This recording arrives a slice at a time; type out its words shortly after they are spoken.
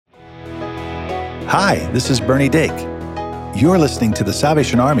Hi, this is Bernie Dake. You're listening to the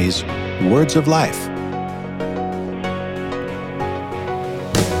Salvation Army's Words of Life.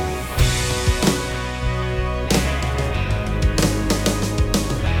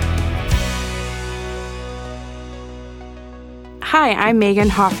 Hi, I'm Megan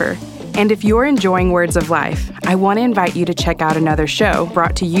Hoffer, and if you're enjoying Words of Life, I want to invite you to check out another show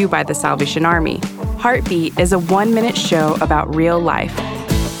brought to you by the Salvation Army. Heartbeat is a 1-minute show about real life.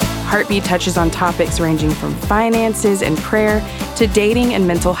 Heartbeat touches on topics ranging from finances and prayer to dating and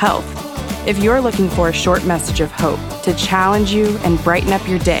mental health. If you're looking for a short message of hope to challenge you and brighten up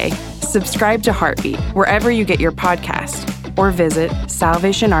your day, subscribe to Heartbeat wherever you get your podcast or visit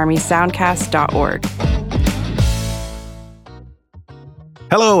salvationarmysoundcast.org.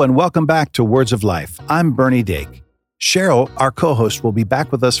 Hello and welcome back to Words of Life. I'm Bernie Dake. Cheryl, our co-host, will be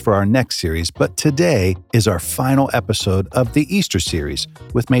back with us for our next series, but today is our final episode of the Easter series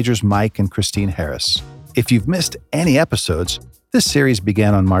with Majors Mike and Christine Harris. If you've missed any episodes, this series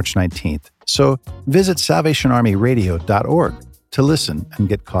began on March 19th, so visit salvationarmyradio.org to listen and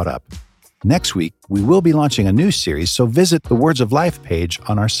get caught up. Next week, we will be launching a new series, so visit the Words of Life page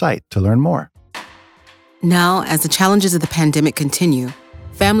on our site to learn more. Now, as the challenges of the pandemic continue,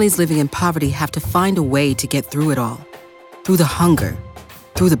 families living in poverty have to find a way to get through it all. Through the hunger,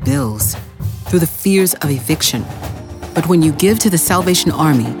 through the bills, through the fears of eviction. But when you give to the Salvation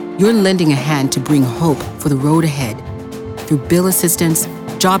Army, you're lending a hand to bring hope for the road ahead. Through bill assistance,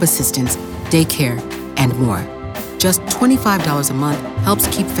 job assistance, daycare, and more. Just $25 a month helps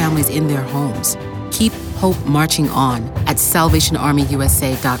keep families in their homes. Keep hope marching on at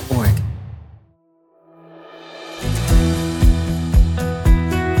salvationarmyusa.org.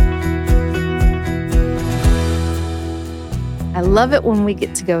 I love it when we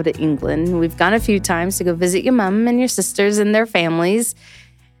get to go to England. We've gone a few times to go visit your mom and your sisters and their families.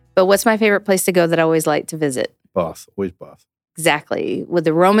 But what's my favorite place to go that I always like to visit? Bath, always Bath. Exactly. With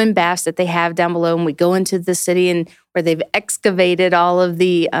the Roman baths that they have down below, and we go into the city and where they've excavated all of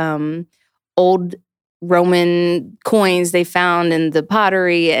the old Roman coins they found in the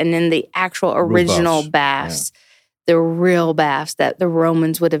pottery and in the actual original baths, the real baths that the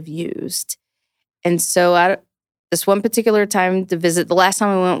Romans would have used. And so this one particular time to visit, the last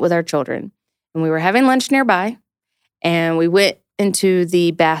time we went with our children, and we were having lunch nearby, and we went into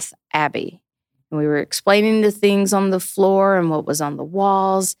the Bath Abbey, and we were explaining the things on the floor and what was on the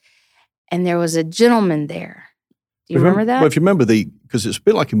walls, and there was a gentleman there. Do you remember that? Well, if you remember because it's a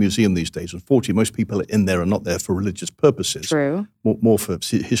bit like a museum these days. Unfortunately, most people in there are not there for religious purposes. True. More for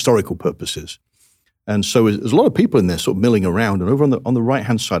historical purposes. And so there's a lot of people in there sort of milling around, and over on the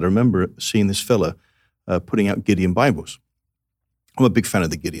right-hand side, I remember seeing this fella putting out Gideon Bibles. I'm a big fan of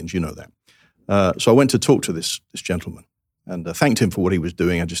the Gideons, you know that. So I went to talk to this gentleman and thanked him for what he was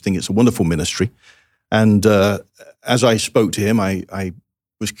doing. I just think it's a wonderful ministry. And as I spoke to him, I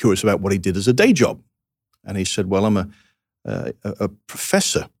was curious about what he did as a day job. And he said, well, I'm a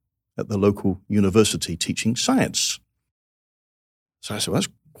professor at the local university teaching science. So I said, well,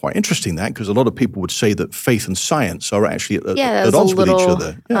 that's quite interesting, that, because a lot of people would say that faith and science are actually at odds with each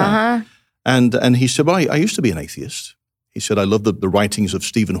other. Yeah. Uh-huh. And he said, well, I used to be an atheist. He said, I love the writings of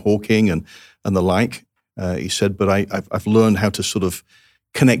Stephen Hawking and the like. He said, but I've learned how to sort of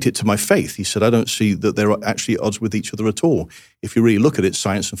connect it to my faith. He said, I don't see that they're actually at odds with each other at all. If you really look at it,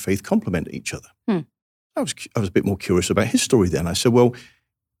 science and faith complement each other. I was a bit more curious about his story then. I said, well,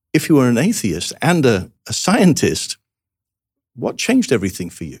 if you were an atheist and a scientist, what changed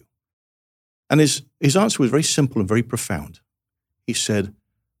everything for you? And his answer was very simple and very profound. He said,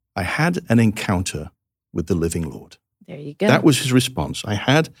 I had an encounter with the living Lord. There you go. That was his response. I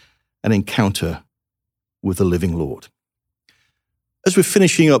had an encounter with the living Lord. As we're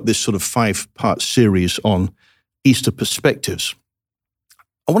finishing up this sort of 5-part series on Easter perspectives,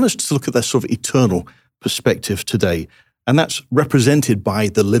 I want us to look at that sort of eternal perspective today, and that's represented by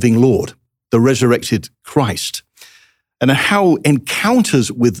the living Lord, the resurrected Christ, and how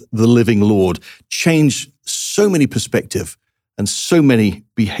encounters with the living Lord change so many perspectives and so many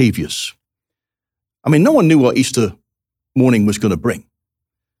behaviors. I mean, no one knew what Easter morning was going to bring.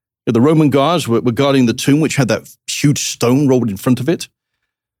 The Roman guards were guarding the tomb, which had that huge stone rolled in front of it.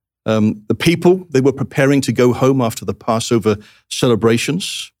 The people, they were preparing to go home after the Passover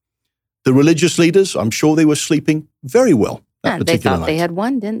celebrations. The religious leaders, I'm sure they were sleeping very well that particular night. They had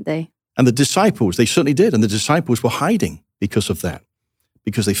won, didn't they? And the disciples, they certainly did. And the disciples were hiding because of that,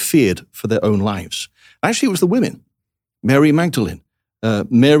 because they feared for their own lives. Actually, it was the women, Mary Magdalene,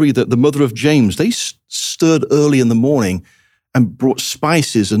 Mary, the mother of James. They stirred early in the morning and brought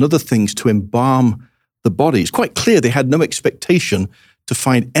spices and other things to embalm the body. It's quite clear they had no expectation to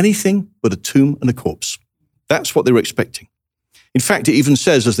find anything but a tomb and a corpse. That's what they were expecting. In fact, it even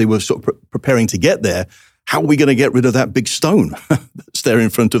says, as they were sort of preparing to get there, how are we going to get rid of that big stone that's there in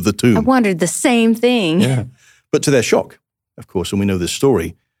front of the tomb? I wondered the same thing. Yeah. But to their shock, of course, and we know this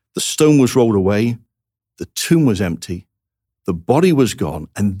story, the stone was rolled away, the tomb was empty, the body was gone,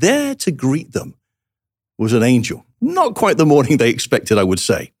 and there to greet them was an angel. Not quite the morning they expected, I would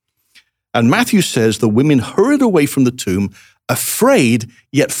say. And Matthew says the women hurried away from the tomb, afraid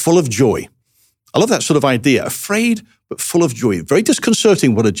yet full of joy. I love that sort of idea, afraid but full of joy. Very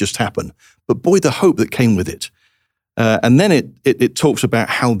disconcerting what had just happened, but boy, the hope that came with it. And then it talks about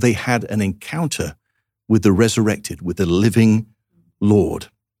how they had an encounter with the resurrected, with the living Lord.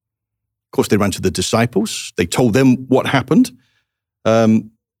 Of course, they ran to the disciples. They told them what happened.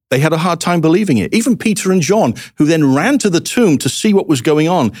 They had a hard time believing it. Even Peter and John, who then ran to the tomb to see what was going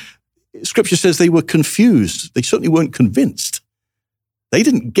on, Scripture says they were confused. They certainly weren't convinced. They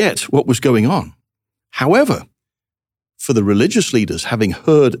didn't get what was going on. However, for the religious leaders, having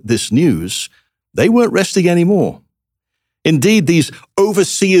heard this news, they weren't resting anymore. Indeed, these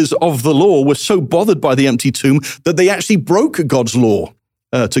overseers of the law were so bothered by the empty tomb that they actually broke God's law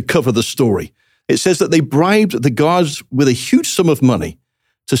to cover the story. It says that they bribed the guards with a huge sum of money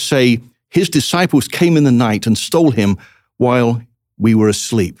to say his disciples came in the night and stole him while we were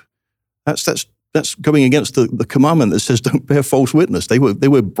asleep. That's going against the commandment that says don't bear false witness. They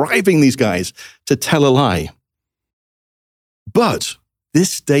were bribing these guys to tell a lie. But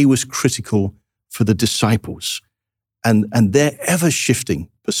this day was critical for the disciples and their ever-shifting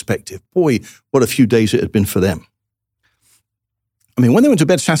perspective. Boy, what a few days it had been for them. I mean, when they went to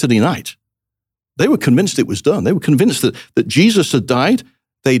bed Saturday night, they were convinced it was done. They were convinced that Jesus had died.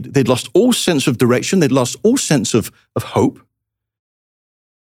 They'd lost all sense of direction. They'd lost all sense of hope.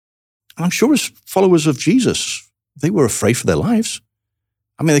 And I'm sure as followers of Jesus, they were afraid for their lives.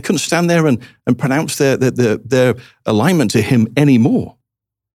 I mean, they couldn't stand there and pronounce their alignment to him anymore.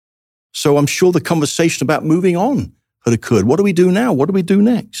 So I'm sure the conversation about moving on had occurred. What do we do now? What do we do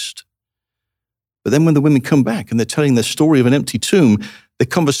next? But then when the women come back and they're telling their story of an empty tomb, the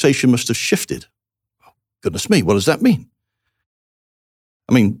conversation must have shifted. Oh, goodness me, what does that mean?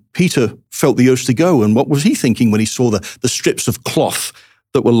 I mean, Peter felt the urge to go, and what was he thinking when he saw the strips of cloth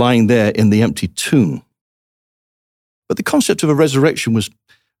that were lying there in the empty tomb? But the concept of a resurrection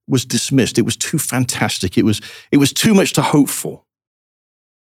was dismissed. It was too fantastic. It was too much to hope for.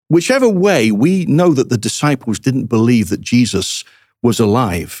 Whichever way, we know that the disciples didn't believe that Jesus was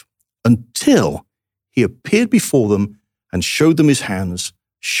alive until he appeared before them and showed them his hands,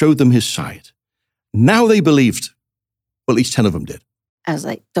 showed them his side. Now they believed. Well, at least 10 of them did. I was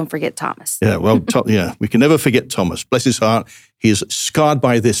like, don't forget Thomas. Yeah, well, we can never forget Thomas. Bless his heart. He is scarred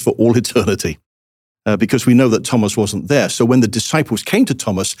by this for all eternity because we know that Thomas wasn't there. So when the disciples came to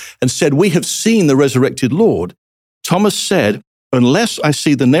Thomas and said, we have seen the resurrected Lord, Thomas said, unless I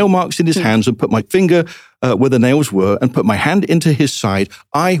see the nail marks in his hands and put my finger where the nails were and put my hand into his side,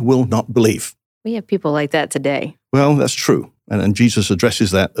 I will not believe. We have people like that today. Well, that's true. And Jesus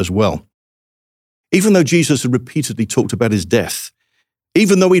addresses that as well. Even though Jesus had repeatedly talked about his death,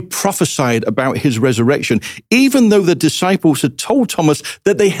 even though he prophesied about his resurrection, even though the disciples had told Thomas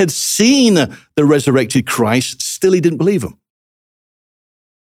that they had seen the resurrected Christ, still he didn't believe him.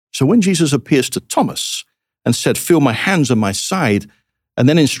 So when Jesus appears to Thomas and said, feel my hands and my side, and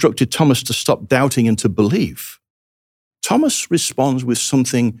then instructed Thomas to stop doubting and to believe, Thomas responds with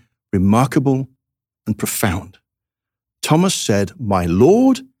something remarkable and profound. Thomas said, my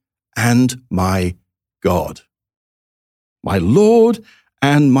Lord and my God. My Lord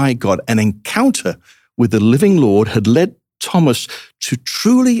and my God. An encounter with the living Lord had led Thomas to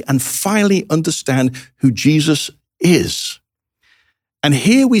truly and finally understand who Jesus is. And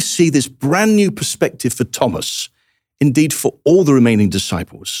here we see this brand new perspective for Thomas, indeed for all the remaining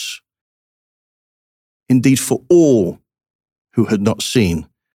disciples, indeed for all who had not seen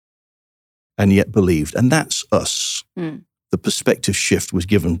and yet believed. And that's us. The perspective shift was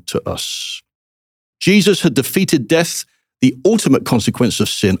given to us. Jesus had defeated death, the ultimate consequence of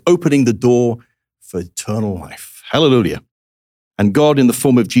sin, opening the door for eternal life. Hallelujah. And God, in the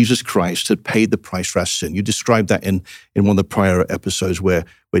form of Jesus Christ, had paid the price for our sin. You described that in one of the prior episodes where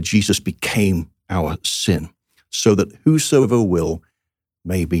Jesus became our sin, so that whosoever will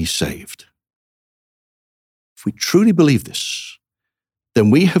may be saved. If we truly believe this, then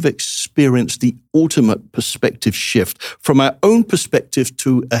we have experienced the ultimate perspective shift from our own perspective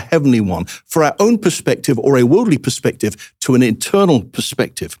to a heavenly one, for our own perspective or a worldly perspective to an eternal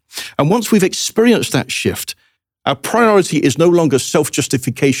perspective. And once we've experienced that shift, Our priority is no longer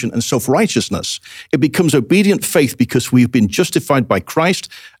self-justification and self-righteousness. It becomes obedient faith because we've been justified by Christ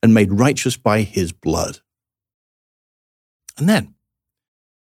and made righteous by his blood. And then,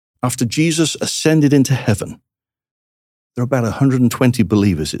 after Jesus ascended into heaven, there are about 120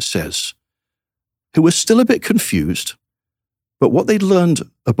 believers, it says, who were still a bit confused, but what they learned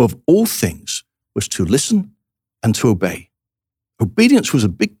above all things was to listen and to obey. Obedience was a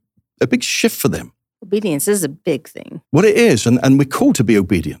big shift for them. Obedience is a big thing. What it is, and we're called to be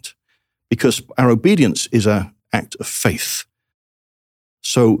obedient because our obedience is an act of faith.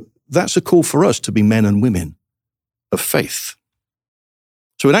 So that's a call for us to be men and women of faith.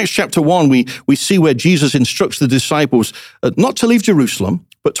 So in Acts chapter 1, we see where Jesus instructs the disciples not to leave Jerusalem,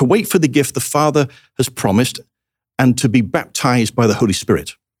 but to wait for the gift the Father has promised and to be baptized by the Holy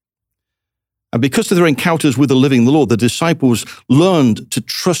Spirit. And because of their encounters with the living Lord, the disciples learned to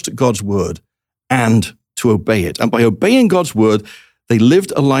trust God's word and to obey it. And by obeying God's word, they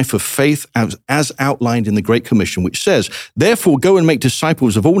lived a life of faith as outlined in the Great Commission, which says, "Therefore go and make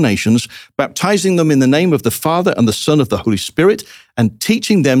disciples of all nations, baptizing them in the name of the Father and the Son of the Holy Spirit, and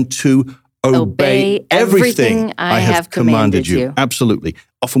teaching them to obey everything I have commanded you." Absolutely.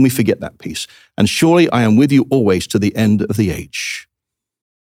 Often we forget that piece. "And surely I am with you always to the end of the age."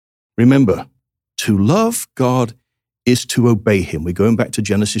 Remember, to love God is to obey him. We're going back to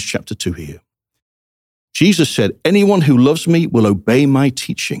Genesis chapter 2 here. Jesus said, "Anyone who loves me will obey my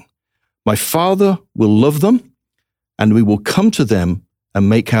teaching. My Father will love them, and we will come to them and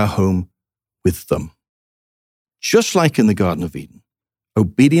make our home with them." Just like in the Garden of Eden,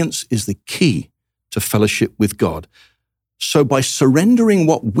 obedience is the key to fellowship with God. So by surrendering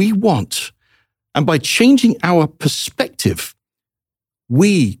what we want and by changing our perspective,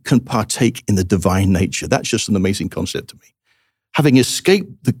 we can partake in the divine nature. That's just an amazing concept to me. Having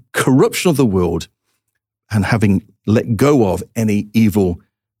escaped the corruption of the world and having let go of any evil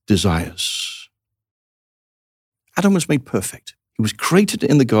desires. Adam was made perfect. He was created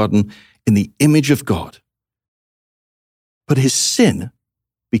in the garden in the image of God. But his sin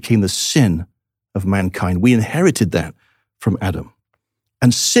became the sin of mankind. We inherited that from Adam.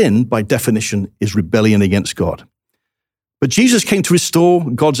 And sin, by definition, is rebellion against God. But Jesus came to restore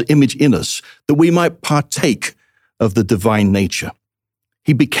God's image in us, that we might partake of the divine nature.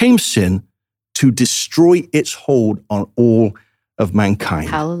 He became sin to destroy its hold on all of mankind.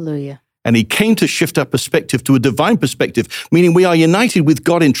 Hallelujah. And he came to shift our perspective to a divine perspective, meaning we are united with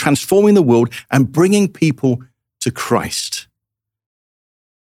God in transforming the world and bringing people to Christ.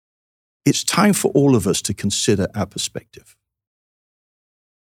 It's time for all of us to consider our perspective.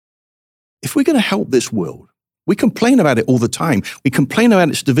 If we're going to help this world, we complain about it all the time. We complain about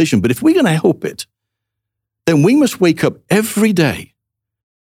its division, but if we're going to help it, then we must wake up every day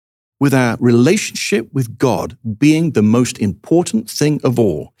with our relationship with God being the most important thing of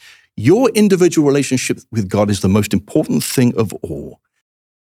all. Your individual relationship with God is the most important thing of all.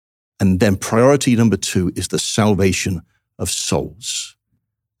 And then priority number 2 is the salvation of souls.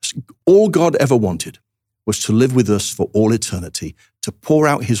 All God ever wanted was to live with us for all eternity, to pour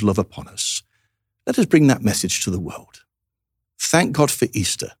out his love upon us. Let us bring that message to the world. Thank God for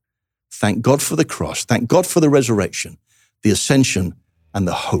Easter. Thank God for the cross. Thank God for the resurrection, the ascension, and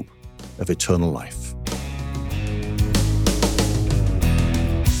the hope of eternal life.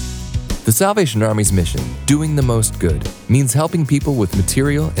 The Salvation Army's mission, doing the most good, means helping people with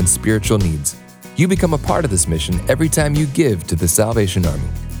material and spiritual needs. You become a part of this mission every time you give to the Salvation Army.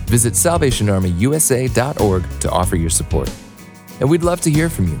 Visit salvationarmyusa.org to offer your support. And we'd love to hear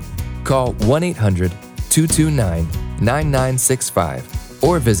from you. Call 1-800-229-9965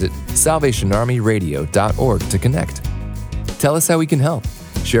 or visit salvationarmyradio.org to connect. Tell us how we can help.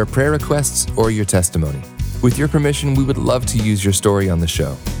 Share prayer requests or your testimony. With your permission, we would love to use your story on the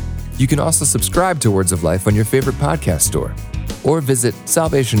show. You can also subscribe to Words of Life on your favorite podcast store or visit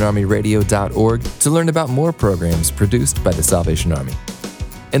salvationarmyradio.org to learn about more programs produced by the Salvation Army.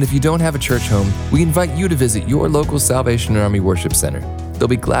 And if you don't have a church home, we invite you to visit your local Salvation Army Worship Center. They'll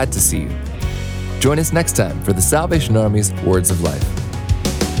be glad to see you. Join us next time for the Salvation Army's Words of Life.